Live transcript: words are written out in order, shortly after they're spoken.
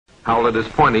Howlett is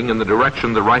pointing in the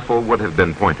direction the rifle would have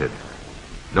been pointed.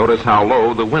 Notice how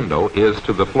low the window is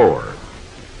to the floor.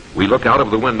 We look out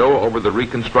of the window over the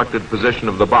reconstructed position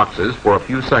of the boxes for a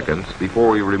few seconds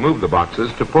before we remove the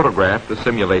boxes to photograph the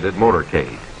simulated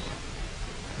motorcade.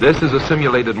 This is a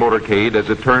simulated motorcade as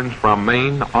it turns from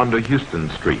Main onto Houston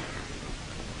Street.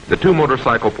 The two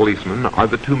motorcycle policemen are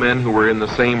the two men who were in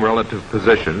the same relative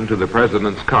position to the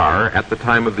president's car at the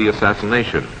time of the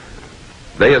assassination.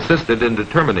 They assisted in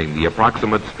determining the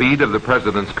approximate speed of the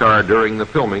president's car during the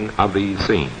filming of these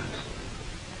scenes.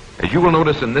 As you will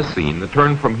notice in this scene, the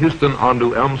turn from Houston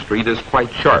onto Elm Street is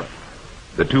quite sharp.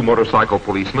 The two motorcycle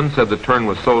policemen said the turn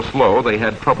was so slow they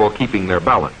had trouble keeping their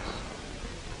balance.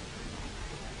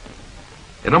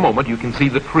 In a moment, you can see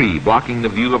the tree blocking the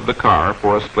view of the car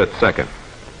for a split second.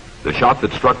 The shot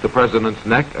that struck the president's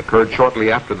neck occurred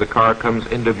shortly after the car comes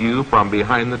into view from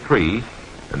behind the tree,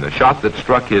 and the shot that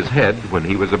struck his head when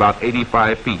he was about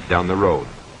 85 feet down the road.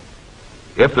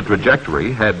 If the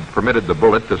trajectory had permitted the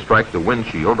bullet to strike the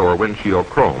windshield or windshield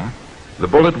chrome, the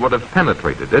bullet would have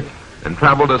penetrated it and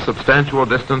traveled a substantial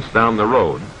distance down the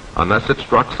road unless it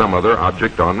struck some other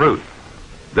object en route.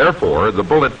 Therefore, the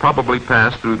bullet probably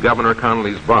passed through Governor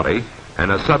Connolly's body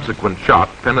and a subsequent shot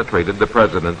penetrated the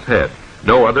president's head.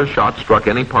 No other shot struck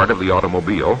any part of the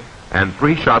automobile, and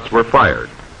 3 shots were fired.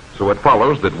 So it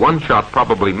follows that one shot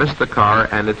probably missed the car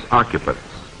and its occupants.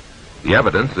 The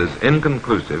evidence is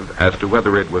inconclusive as to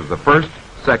whether it was the first,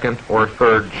 second, or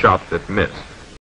third shot that missed.